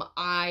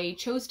I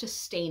chose to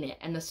stain it,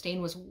 and the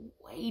stain was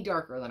way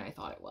darker than I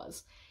thought it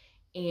was.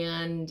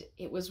 And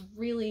it was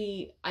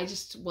really, I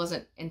just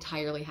wasn't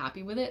entirely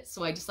happy with it,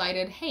 so I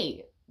decided,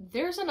 hey,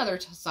 there's another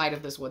side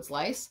of this wood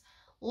slice.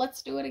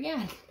 Let's do it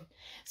again.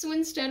 So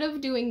instead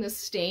of doing the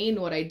stain,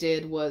 what I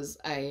did was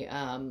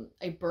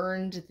I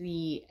burned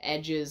the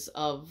edges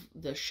of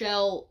the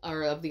shell,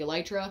 or of the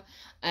elytra,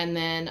 and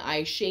then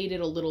I shaded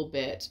a little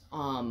bit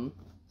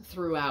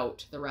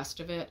throughout the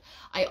rest of it.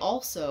 I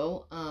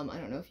also, I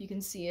don't know if you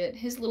can see it,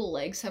 his little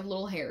legs have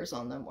little hairs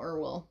on them, or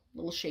well,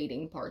 little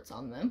shading parts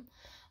on them.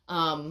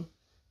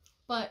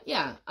 But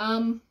yeah,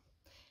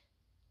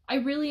 I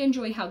really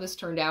enjoy how this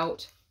turned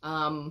out.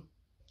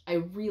 I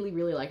really,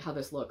 really like how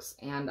this looks,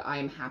 and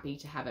I'm happy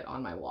to have it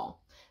on my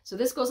wall. So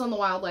this goes on the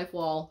wildlife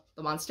wall.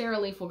 The Monstera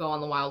leaf will go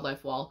on the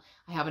wildlife wall.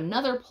 I have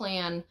another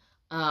plan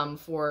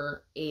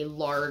for a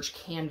large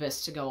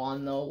canvas to go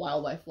on the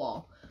wildlife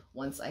wall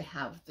once I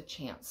have the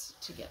chance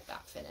to get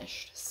that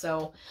finished.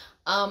 So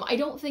I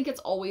don't think it's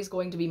always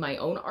going to be my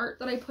own art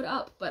that I put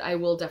up, but I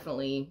will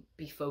definitely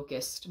be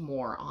focused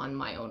more on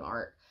my own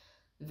art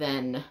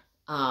than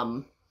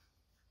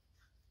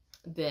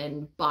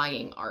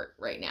buying art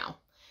right now.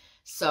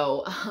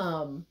 So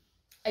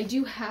I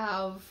do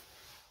have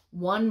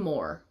one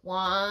more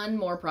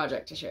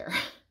project to share.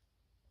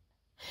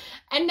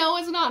 And no,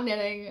 it's not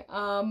knitting.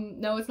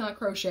 No, it's not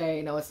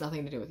crochet. No, it's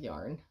nothing to do with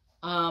yarn.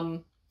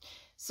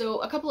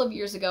 So a couple of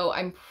years ago,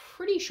 I'm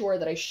pretty sure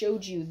that I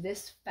showed you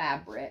this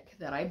fabric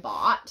that I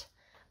bought,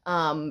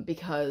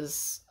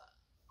 because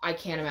I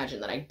can't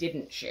imagine that I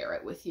didn't share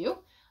it with you.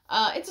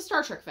 It's a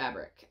Star Trek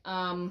fabric.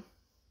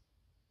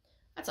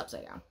 That's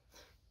upside down.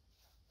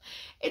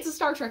 It's a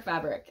Star Trek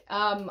fabric.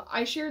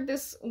 I shared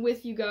this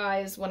with you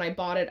guys when I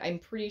bought it, I'm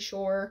pretty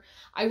sure.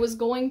 I was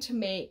going to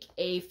make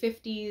a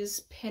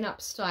 50s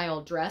pinup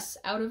style dress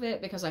out of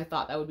it because I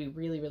thought that would be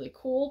really, really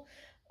cool.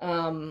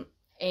 And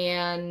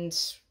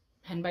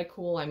by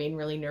cool, I mean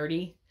really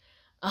nerdy.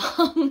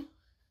 I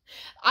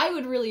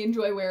would really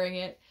enjoy wearing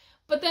it.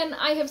 But then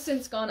I have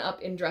since gone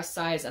up in dress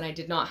size, and I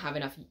did not have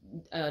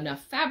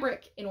enough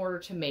fabric in order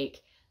to make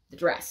the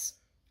dress,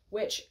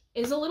 which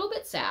is a little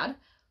bit sad,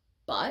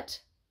 but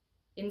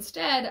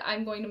instead,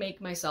 I'm going to make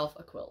myself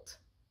a quilt.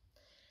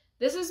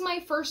 This is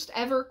my first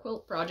ever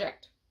quilt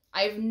project.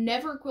 I've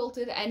never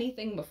quilted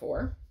anything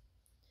before,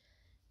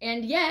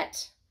 and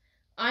yet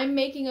I'm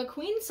making a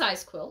queen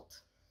size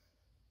quilt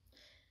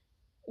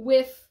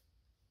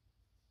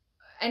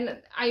and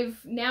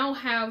I've now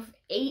have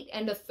 8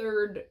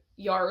 1/3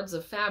 yards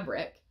of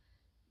fabric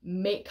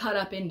cut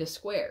up into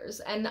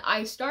squares. And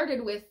I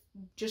started with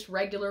just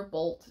regular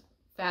bolt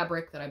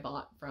fabric that I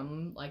bought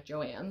from like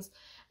Joann's,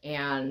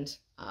 and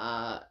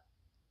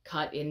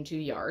cut into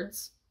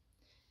yards.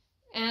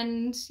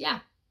 And yeah,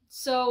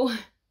 so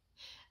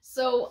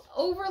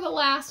over the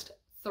last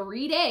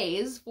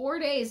 4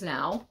 days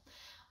now,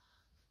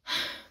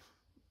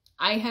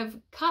 I have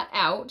cut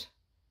out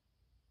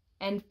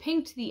and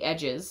pinked the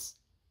edges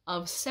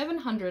of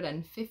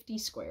 750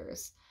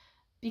 squares,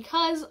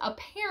 because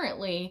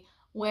apparently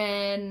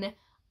when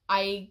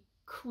I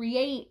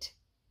create,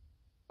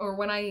 or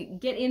when I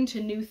get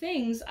into new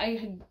things,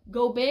 I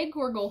go big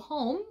or go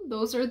home.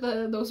 Those are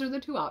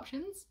the two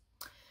options.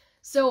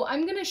 So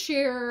I'm gonna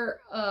share.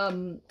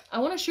 I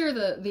want to share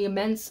the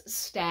immense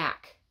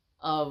stack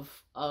of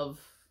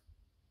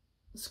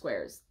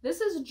squares. This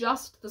is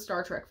just the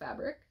Star Trek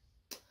fabric,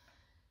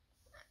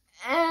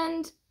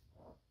 and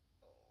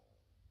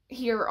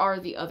here are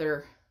the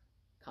other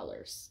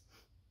colors.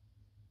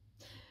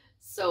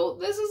 So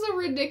this is a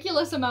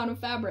ridiculous amount of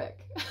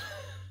fabric.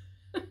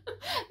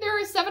 There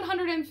are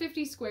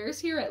 750 squares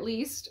here at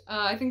least.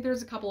 I think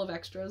there's a couple of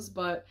extras,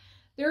 but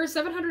there are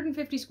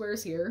 750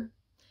 squares here.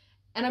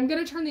 And I'm going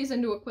to turn these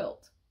into a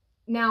quilt.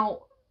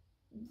 Now,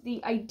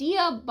 the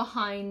idea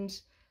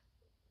behind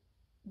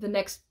the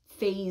next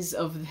phase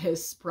of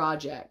this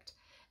project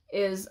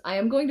is I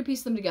am going to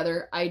piece them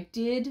together. I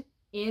did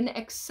in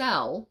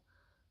Excel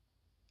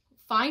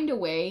find a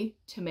way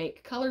to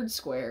make colored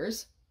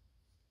squares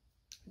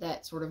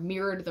that sort of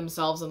mirrored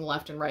themselves on the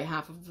left and right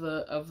half of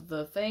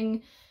the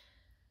thing,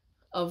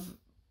 of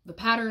the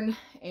pattern,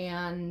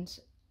 and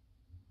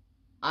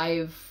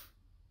I've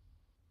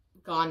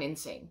gone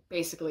insane,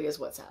 basically, is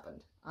what's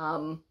happened.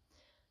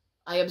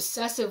 I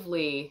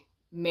obsessively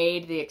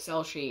made the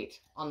Excel sheet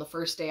on the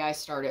first day I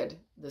started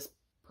this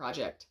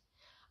project.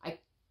 I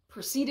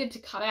proceeded to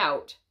cut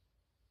out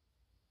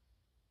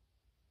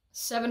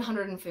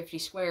 750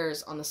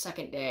 squares on the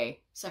second,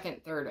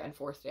 third, and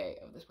fourth day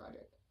of this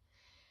project.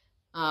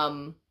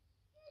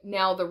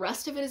 Now the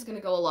rest of it is going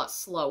to go a lot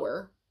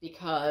slower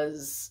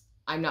because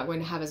I'm not going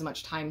to have as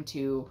much time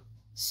to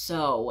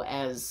sew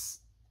as,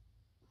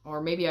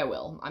 or maybe I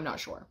will, I'm not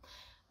sure.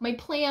 My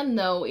plan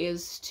though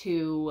is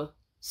to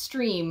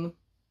stream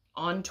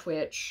on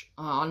Twitch,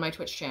 on my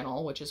Twitch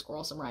channel, which is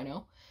Quarrelsome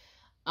Rhino,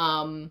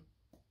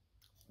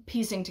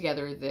 piecing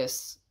together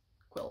this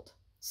quilt.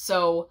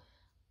 So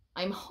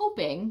I'm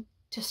hoping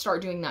to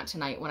start doing that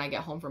tonight when I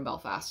get home from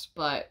Belfast,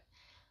 but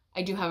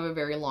I do have a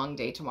very long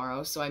day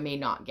tomorrow, so I may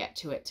not get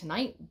to it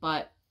tonight,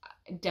 but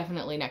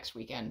definitely next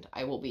weekend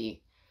I will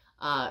be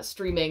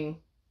streaming,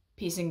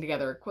 piecing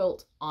together a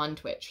quilt on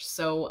Twitch.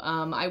 So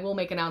I will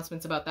make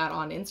announcements about that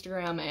on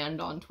Instagram and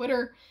on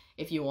Twitter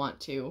if you want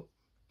to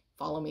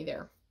follow me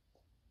there.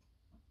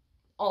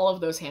 All of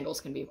those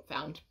handles can be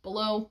found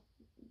below.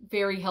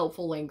 Very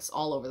helpful links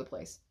all over the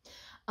place.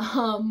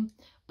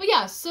 But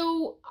yeah,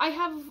 so I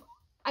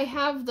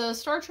have the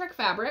Star Trek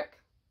fabric,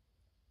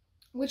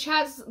 which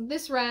has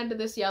this red,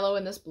 this yellow,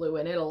 and this blue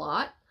in it a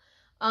lot.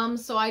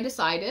 So I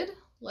decided,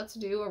 let's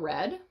do a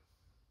red.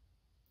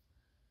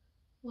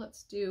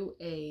 Let's do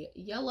a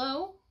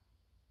yellow.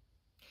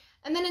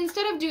 And then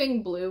instead of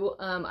doing blue,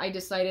 I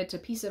decided to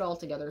piece it all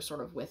together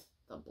sort of with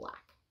the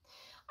black.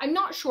 I'm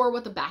not sure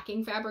what the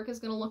backing fabric is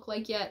going to look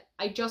like yet.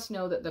 I just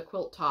know that the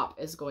quilt top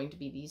is going to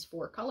be these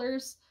 4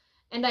 colors.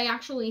 And I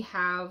actually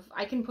have,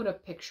 I can put a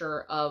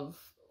picture of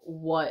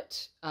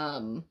what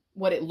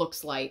it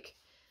looks like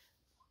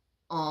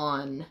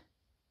on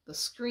the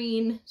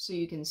screen so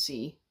you can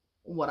see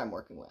what I'm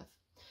working with.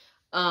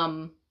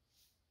 But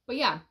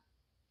yeah,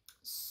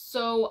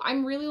 so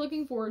I'm really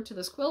looking forward to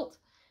this quilt,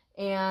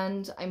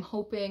 and I'm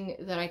hoping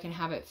that I can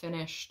have it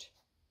finished,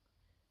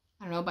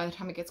 I don't know, by the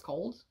time it gets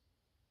cold.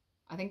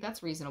 I think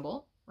that's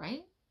reasonable,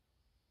 right?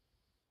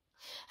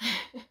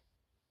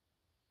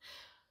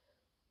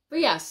 But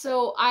yeah,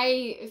 so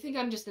I think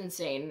I'm just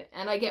insane,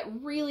 and I get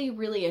really,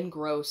 really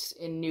engrossed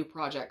in new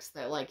projects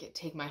that like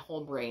take my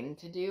whole brain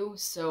to do.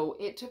 So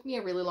it took me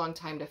a really long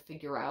time to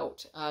figure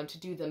out, to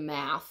do the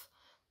math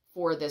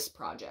for this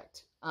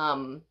project,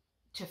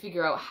 to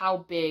figure out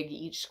how big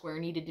each square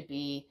needed to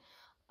be,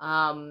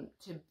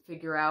 to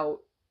figure out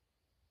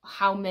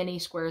how many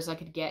squares I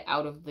could get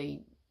out of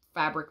the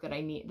fabric that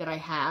I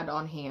had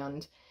on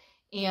hand.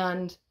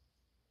 And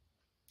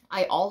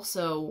I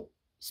also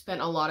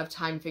spent a lot of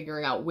time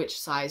figuring out which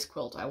size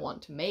quilt I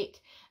want to make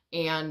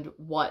and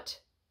what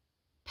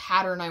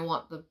pattern I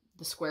want the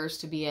squares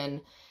to be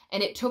in.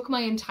 And it took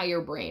my entire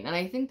brain. And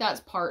I think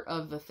that's part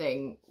of the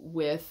thing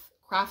with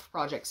craft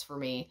projects for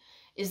me,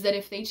 is that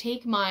if they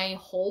take my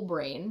whole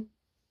brain,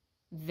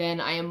 then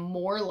I am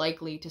more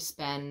likely to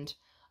spend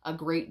a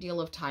great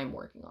deal of time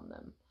working on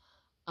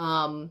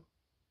them.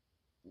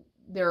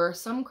 There are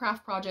some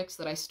craft projects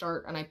that I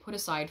start and I put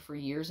aside for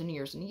years and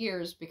years and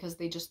years because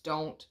they just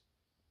don't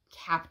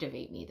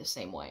captivate me the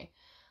same way.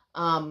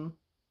 Over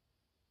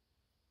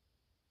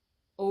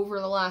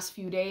the last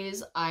few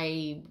days,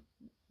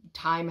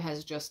 time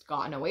has just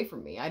gotten away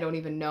from me. I don't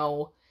even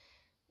know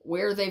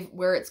where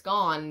it's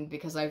gone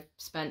because I've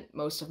spent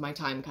most of my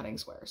time cutting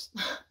squares.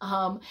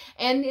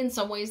 And in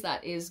some ways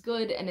that is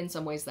good, and in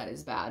some ways that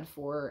is bad,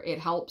 for it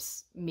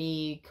helps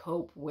me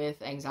cope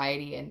with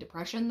anxiety and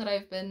depression that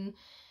I've been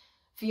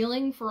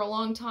feeling for a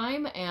long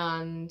time.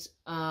 And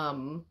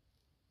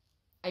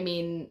I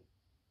mean,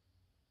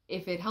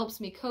 if it helps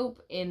me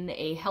cope in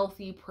a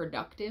healthy,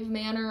 productive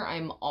manner,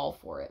 I'm all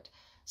for it.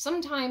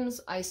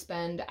 Sometimes I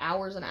spend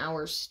hours and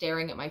hours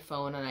staring at my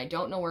phone and I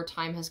don't know where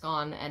time has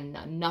gone and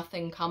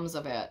nothing comes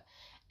of it.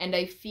 And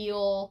I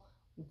feel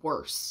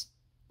worse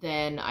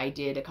than I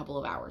did a couple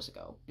of hours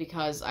ago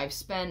because I've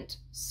spent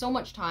so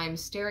much time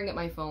staring at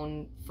my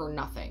phone for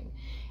nothing.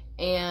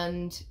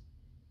 And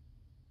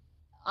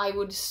I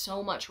would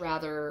so much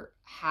rather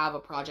have a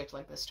project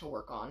like this to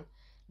work on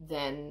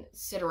than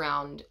sit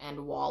around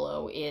and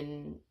wallow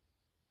in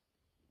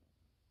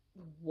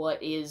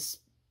what is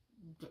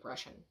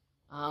depression,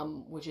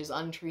 which is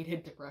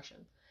untreated depression.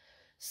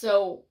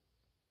 So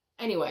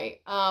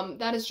anyway,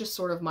 that is just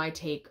sort of my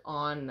take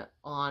on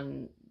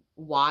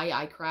why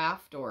I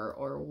craft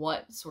or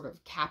what sort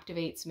of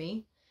captivates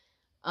me.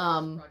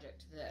 And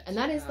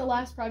that is the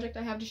last project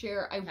I have to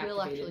share. I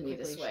will actually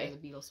quickly share the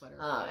beetle sweater.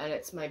 And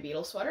it's my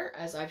beetle sweater,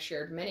 as I've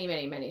shared many,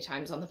 many, many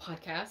times on the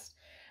podcast.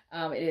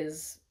 It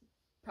is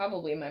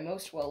probably my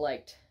most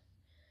well-liked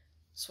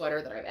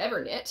sweater that I've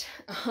ever knit.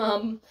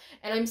 And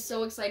I'm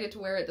so excited to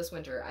wear it this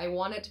winter. I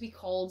want it to be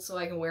cold so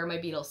I can wear my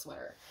beetle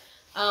sweater.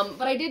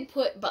 But I did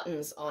put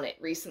buttons on it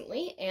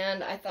recently,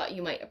 and I thought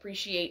you might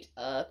appreciate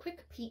a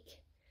quick peek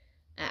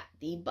at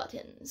the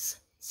buttons.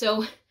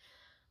 So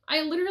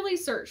I literally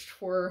searched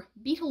for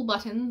beetle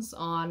buttons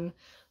on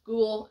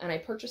Google, and I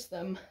purchased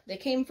them. They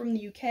came from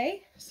the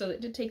UK, so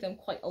it did take them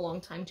quite a long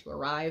time to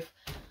arrive.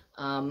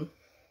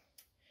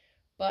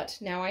 But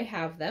now I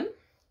have them,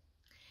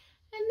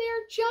 and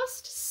they're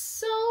just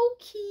so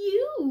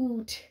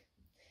cute.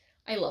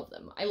 I love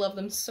them. I love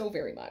them so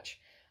very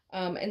much.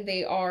 And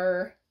they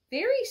are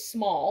very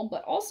small,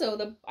 but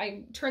also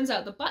turns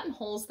out the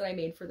buttonholes that I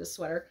made for this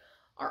sweater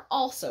are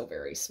also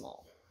very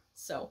small.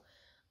 So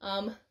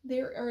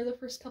there are the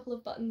first couple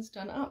of buttons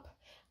done up.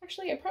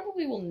 Actually, I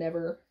probably will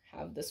never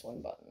have this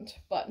one buttoned,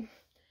 but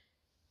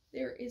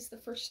there is the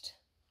first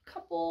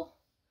couple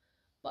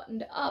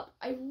buttoned up.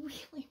 I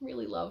really,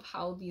 really love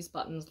how these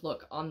buttons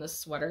look on this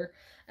sweater,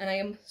 and I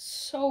am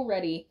so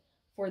ready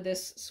for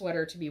this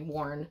sweater to be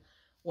worn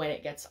when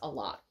it gets a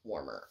lot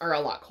warmer, or a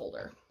lot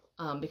colder,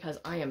 because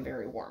I am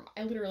very warm.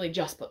 I literally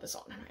just put this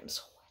on and I am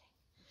sweating.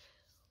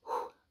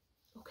 Whew.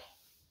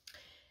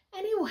 Okay.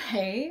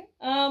 Anyway,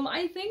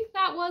 I think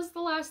that was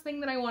the last thing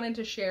that I wanted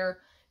to share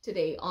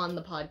today on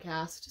the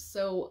podcast,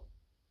 so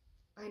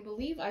I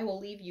believe I will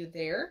leave you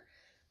there.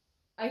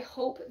 I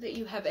hope that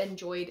you have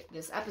enjoyed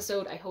this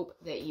episode. I hope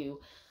that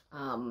you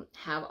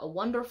have a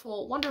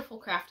wonderful, wonderful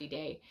crafty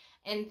day.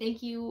 And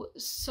thank you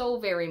so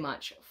very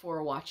much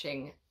for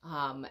watching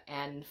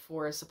and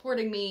for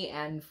supporting me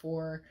and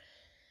for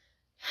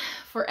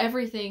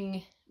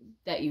everything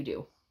that you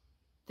do.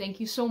 Thank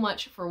you so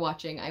much for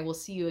watching. I will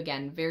see you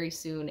again very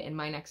soon in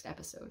my next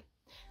episode.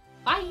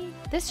 Bye!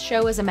 This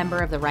show is a member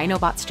of the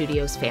Rhinobot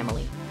Studios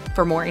family.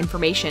 For more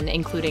information,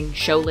 including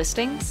show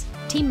listings,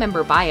 team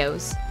member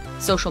bios,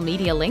 social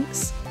media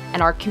links,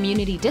 and our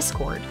community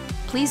Discord,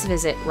 please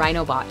visit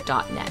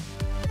rhinobot.net.